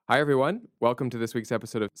Hi, everyone. Welcome to this week's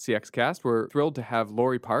episode of CXCast. We're thrilled to have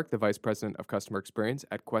Lori Park, the Vice President of Customer Experience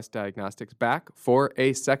at Quest Diagnostics, back for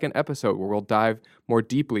a second episode where we'll dive more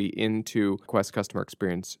deeply into Quest customer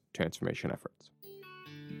experience transformation efforts.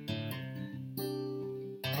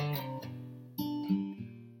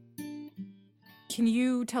 Can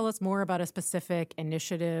you tell us more about a specific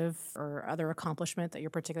initiative or other accomplishment that you're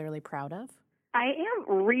particularly proud of? I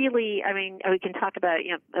am really, we can talk about,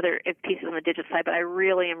 other pieces on the digital side, but I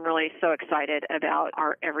really am so excited about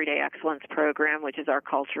our Everyday Excellence program, which is our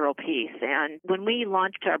cultural piece. And when we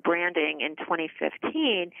launched our branding in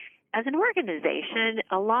 2015, as an organization,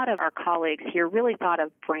 a lot of our colleagues here really thought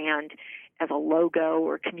of brand as a logo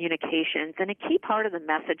or communications. And a key part of the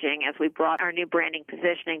messaging as we brought our new branding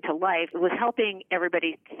positioning to life was helping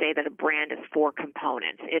everybody say that a brand is four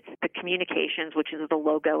components. It's the communications, which is the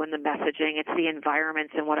logo and the messaging. It's the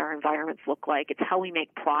environments and what our environments look like. It's how we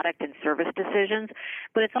make product and service decisions.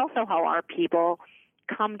 But it's also how our people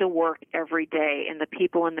come to work every day and the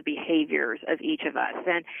people and the behaviors of each of us.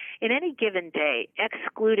 And in any given day,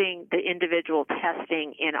 excluding the individual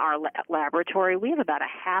testing in our laboratory, we have about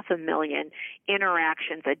 500,000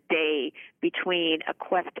 interactions a day between a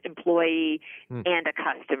Quest employee and a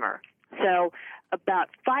customer. So about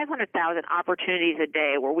 500,000 opportunities a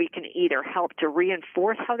day where we can either help to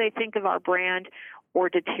reinforce how they think of our brand or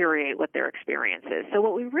deteriorate what their experience is. So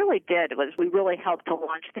what we really did was we really helped to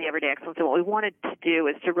launch the Everyday Excellence. And what we wanted to do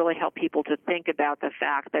is to really help people to think about the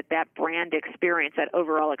fact that that brand experience, that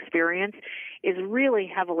overall experience, is really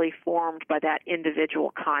heavily formed by that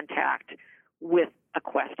individual contact with a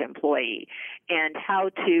Quest employee and how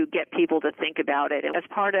to get people to think about it. And as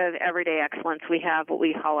part of Everyday Excellence, we have what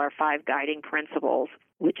we call our 5 guiding principles,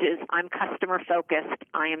 which is I'm customer focused,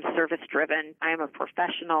 I am service driven, I am a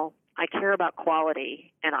professional, I care about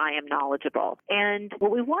quality, and I am knowledgeable. And what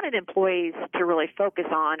we wanted employees to really focus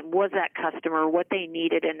on was that customer, what they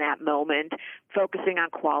needed in that moment, focusing on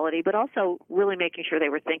quality, but also really making sure they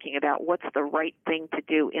were thinking about what's the right thing to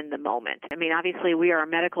do in the moment. I mean, obviously, we are a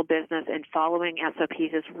medical business, and following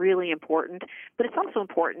SOPs is really important, but it's also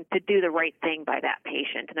important to do the right thing by that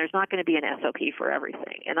patient. And there's not going to be an SOP for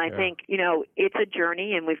everything. And I think, it's a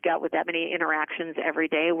journey, and we've got with that many interactions every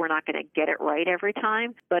day, we're not going to get it right every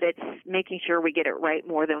time, but it's making sure we get it right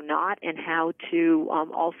more than not, and how to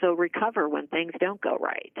also recover when things don't go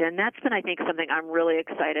right. And that's been, I think, something I'm really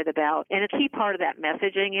excited about. And a key part of that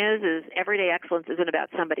messaging is Everyday Excellence isn't about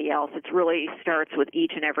somebody else. It really starts with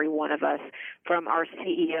each and every one of us, from our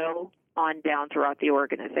CEO on down throughout the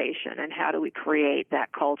organization. And how do we create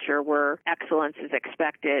that culture where excellence is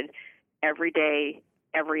expected every day,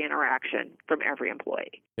 every interaction from every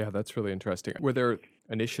employee? Yeah, that's really interesting. Were there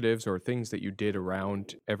initiatives or things that you did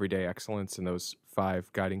around Everyday Excellence and those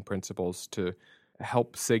 5 guiding principles to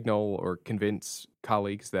help signal or convince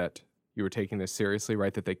colleagues that you were taking this seriously,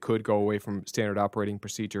 right? That they could go away from standard operating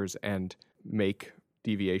procedures and make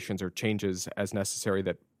deviations or changes as necessary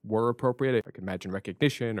that were appropriate? I can imagine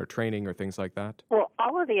recognition or training or things like that. Well,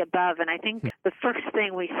 all of the above. And I think the first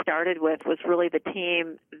thing we started with was really the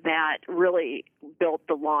team that really built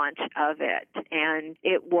the launch of it. And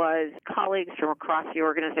it was colleagues from across the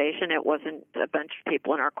organization. It wasn't a bunch of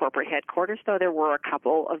people in our corporate headquarters, though there were a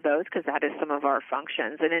couple of those because that is some of our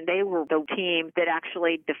functions. And then they were the team that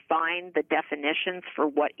actually defined the definitions for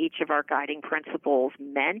what each of our guiding principles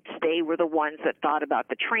meant. They were the ones that thought about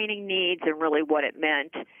the training needs and really what it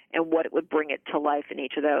meant and what it would bring it to life in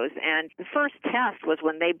each of those. And the first test was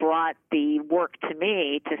when they brought the work to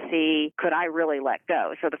me to see, could I really let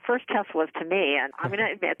go? So the first test was to me, and I'm going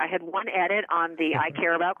to admit I had one edit on the I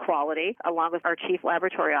care about quality along with our chief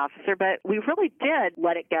laboratory officer, but we really did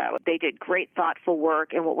let it go. They did great, thoughtful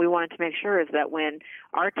work, and what we wanted to make sure is that when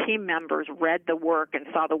our team members read the work and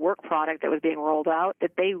saw the work product that was being rolled out,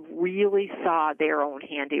 that they really saw their own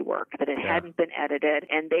handiwork, that it hadn't been edited,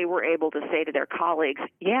 and they were able to say to their colleagues,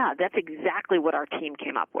 yeah, that's exactly what our team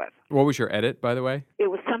came up with. What was your edit, by the way? It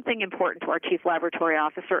was something important to our chief laboratory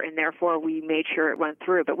officer, and therefore we made sure it went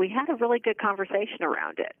through. But we had a really good conversation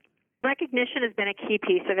around it. Recognition has been a key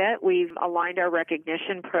piece of it. We've aligned our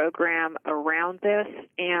recognition program around this,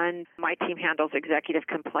 and my team handles executive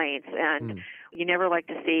complaints. And you never like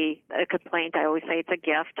to see a complaint. I always say it's a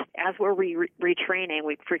gift. As we're retraining,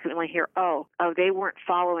 we frequently hear, oh, they weren't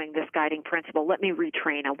following this guiding principle. Let me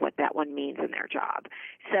retrain on what that one means in their job.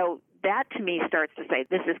 So that, to me, starts to say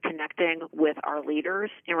this is connecting with our leaders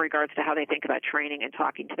in regards to how they think about training and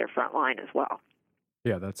talking to their front line as well.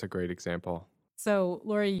 Yeah, that's a great example. So,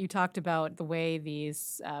 Lori, you talked about the way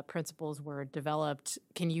these principles were developed.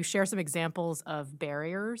 Can you share some examples of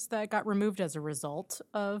barriers that got removed as a result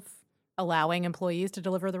of allowing employees to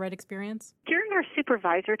deliver the right experience? During our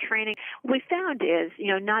supervisor training, what we found is,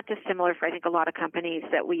 not dissimilar for, I think, a lot of companies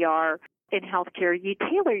that we are in healthcare, you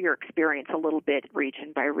tailor your experience a little bit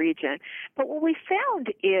region by region. But what we found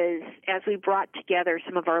is, as we brought together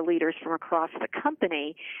some of our leaders from across the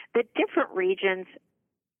company, that different regions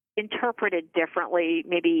interpreted differently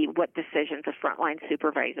maybe what decisions a frontline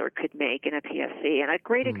supervisor could make in a PSC. And a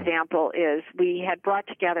great example is we had brought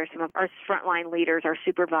together some of our frontline leaders, our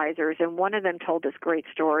supervisors, and one of them told this great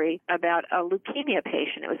story about a leukemia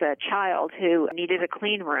patient. It was a child who needed a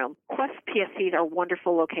clean room. Quest PSCs are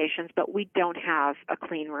wonderful locations, but we don't have a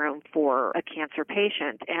clean room for a cancer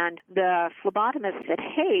patient. And the phlebotomist said,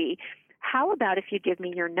 hey, how about if you give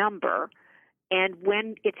me your number? And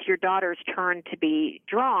when it's your daughter's turn to be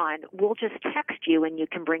drawn, we'll just text you and you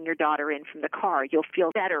can bring your daughter in from the car. You'll feel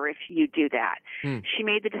better if you do that. She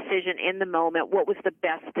made the decision in the moment what was the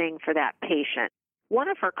best thing for that patient. One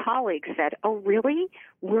of her colleagues said, oh, really?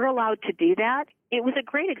 We're allowed to do that? It was a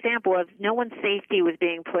great example of no one's safety was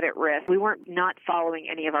being put at risk. We weren't not following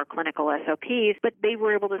any of our clinical SOPs, but they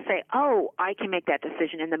were able to say, oh, I can make that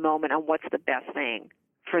decision in the moment on what's the best thing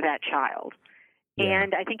for that child. Yeah.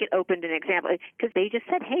 And I think it opened an example because they just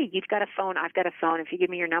said, hey, you've got a phone, I've got a phone. If you give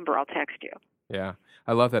me your number, I'll text you. Yeah.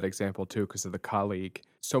 I love that example too because of the colleague.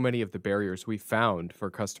 So many of the barriers we found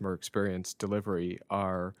for customer experience delivery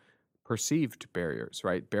are perceived barriers,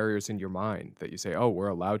 right? Barriers in your mind that you say, oh, we're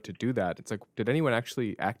allowed to do that. It's like, did anyone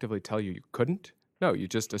actually actively tell you couldn't? No, you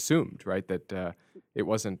just assumed, right, that it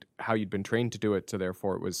wasn't how you'd been trained to do it, so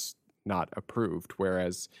therefore it was not approved.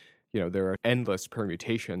 Whereas there are endless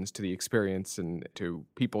permutations to the experience and to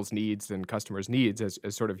people's needs and customers' needs, as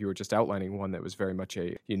sort of you were just outlining one that was very much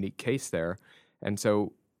a unique case there. And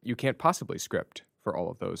so you can't possibly script for all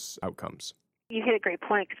of those outcomes. You hit a great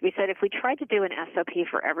point because we said if we tried to do an SOP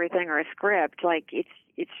for everything or a script,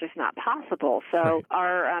 it's just not possible. So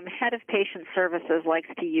our head of patient services likes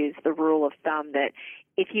to use the rule of thumb that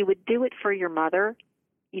if you would do it for your mother,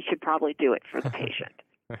 you should probably do it for the patient.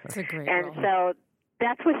 That's a great And rule. so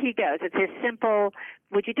that's what he goes. It's as simple,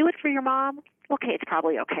 would you do it for your mom? Okay, it's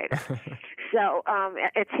probably okay then. So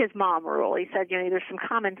it's his mom rule. He said, there's some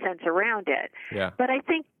common sense around it. Yeah. But I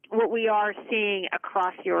think what we are seeing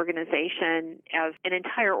across the organization, as an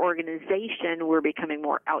entire organization, we're becoming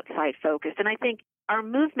more outside focused. And I think our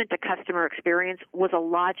movement to customer experience was a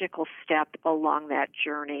logical step along that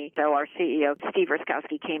journey. So our CEO, Steve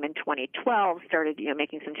Ruskowski, came in 2012, started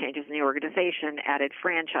making some changes in the organization, added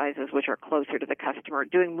franchises, which are closer to the customer,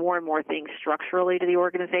 doing more and more things structurally to the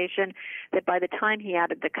organization, that by the time he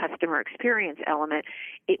added the customer experience element,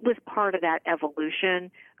 it was part of that evolution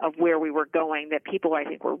of where we were going, that people, I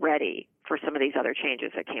think, were ready for some of these other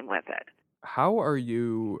changes that came with it. How are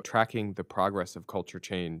you tracking the progress of culture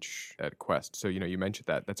change at Quest? So, you mentioned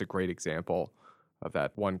that. That's a great example of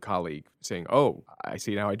that one colleague saying, oh, I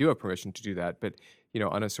see now I do have permission to do that. But,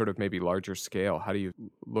 on a sort of maybe larger scale, how do you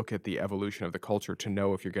look at the evolution of the culture to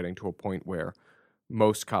know if you're getting to a point where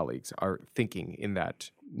most colleagues are thinking in that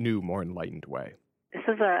new, more enlightened way? This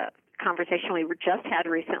is a conversation we just had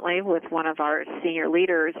recently with one of our senior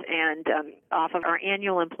leaders, and off of our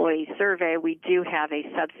annual employee survey, we do have a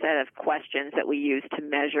subset of questions that we use to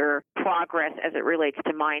measure progress as it relates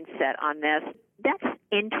to mindset on this. That's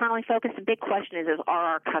internally focused. The big question is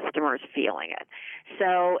are our customers feeling it?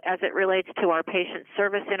 So as it relates to our patient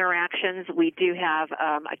service interactions, we do have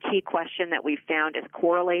a key question that we found is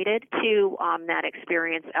correlated to that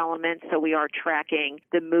experience element. So we are tracking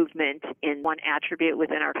the movement in one attribute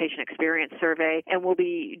within our patient experience survey, and we'll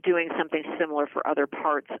be doing something similar for other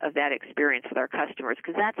parts of that experience with our customers,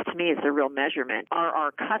 because that, to me, is the real measurement. Are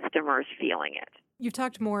our customers feeling it? You've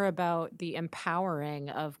talked more about the empowering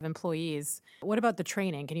of employees. What about the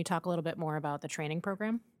training? Can you talk a little bit more about the training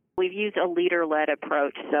program? We've used a leader-led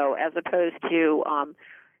approach. So as opposed to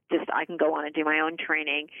just I can go on and do my own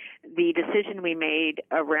training, the decision we made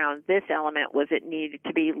around this element was it needed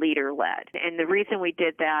to be leader-led. And the reason we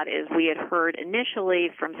did that is we had heard initially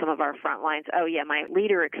from some of our front lines, oh, yeah, my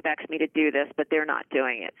leader expects me to do this, but they're not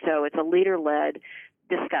doing it. So it's a leader-led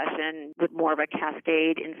discussion with more of a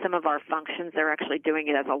cascade. In some of our functions, they're actually doing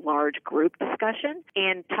it as a large group discussion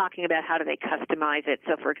and talking about how do they customize it.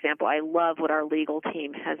 So, for example, I love what our legal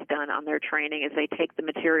team has done on their training is they take the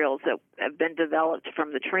materials that have been developed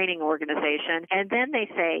from the training organization, and then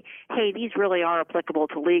they say, hey, these really are applicable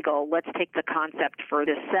to legal. Let's take the concept for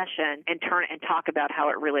this session and turn it and talk about how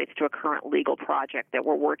it relates to a current legal project that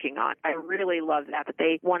we're working on. I really love that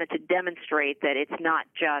they wanted to demonstrate that it's not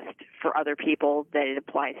just for other people, that it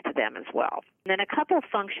applies to them as well. And then a couple of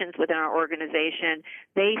functions within our organization,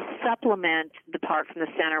 they supplement the part from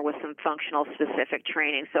the center with some functional specific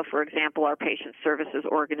training. So, for example, our patient services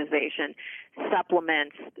organization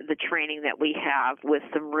supplements the training that we have with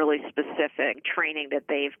some really specific training that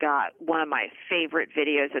they've got. One of my favorite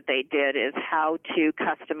videos that they did is how to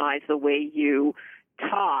customize the way you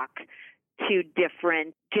talk to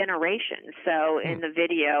different generations. So in the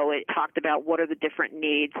video, it talked about what are the different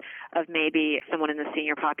needs of maybe someone in the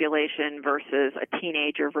senior population versus a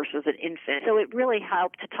teenager versus an infant. So it really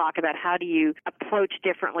helped to talk about how do you approach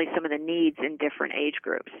differently some of the needs in different age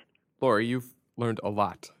groups. Lori, you've learned a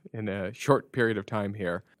lot in a short period of time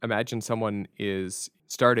here. Imagine someone is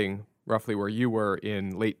starting roughly where you were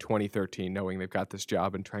in late 2013, knowing they've got this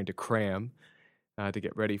job and trying to cram to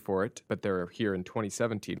get ready for it, but they're here in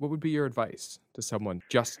 2017. What would be your advice to someone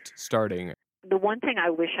just starting? The one thing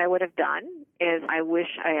I wish I would have done is I wish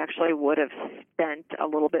I actually would have spent a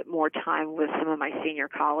little bit more time with some of my senior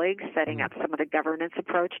colleagues, setting up some of the governance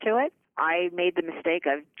approach to it. I made the mistake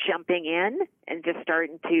of jumping in and just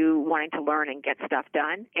starting to wanting to learn and get stuff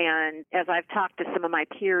done. And as I've talked to some of my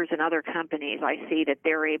peers in other companies, I see that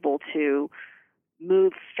they're able to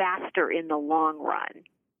move faster in the long run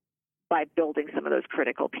by building some of those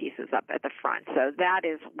critical pieces up at the front. So that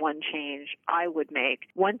is one change I would make.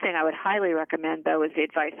 One thing I would highly recommend, though, is the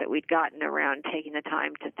advice that we'd gotten around taking the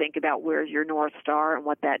time to think about where's your North Star and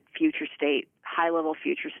what that future state, high-level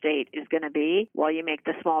future state is going to be while you make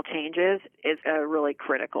the small changes is a really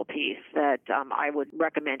critical piece that I would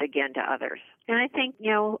recommend again to others. And I think,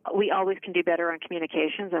 we always can do better on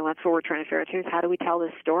communications, and that's what we're trying to figure out, too, is how do we tell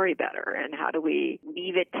this story better, and how do we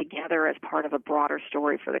weave it together as part of a broader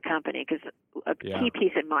story for the company? Because a key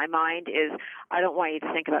piece in my mind is I don't want you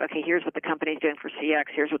to think about, okay, here's what the company's doing for CX,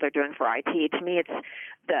 here's what they're doing for IT. To me, it's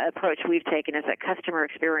the approach we've taken is that customer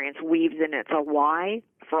experience weaves in its a why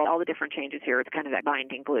for all the different changes here. It's kind of that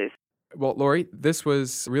binding glue. Well, Lori, this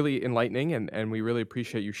was really enlightening, and we really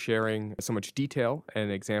appreciate you sharing so much detail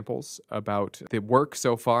and examples about the work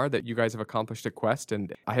so far that you guys have accomplished at Quest.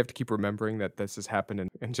 And I have to keep remembering that this has happened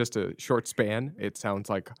in just a short span. It sounds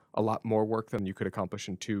like a lot more work than you could accomplish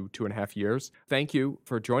in 2.5 years. Thank you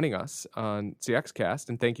for joining us on CXCast,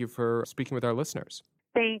 and thank you for speaking with our listeners.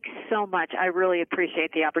 Thanks so much. I really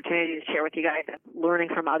appreciate the opportunity to share with you guys, learning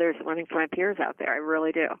from others, learning from my peers out there. I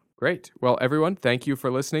really do. Great. Well, everyone, thank you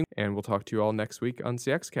for listening, and we'll talk to you all next week on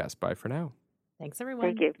CXCast. Bye for now. Thanks, everyone.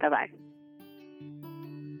 Thank you. Bye-bye.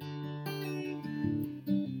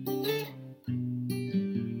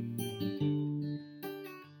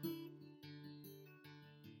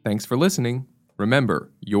 Thanks for listening.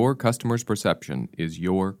 Remember, your customer's perception is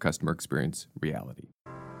your customer experience reality.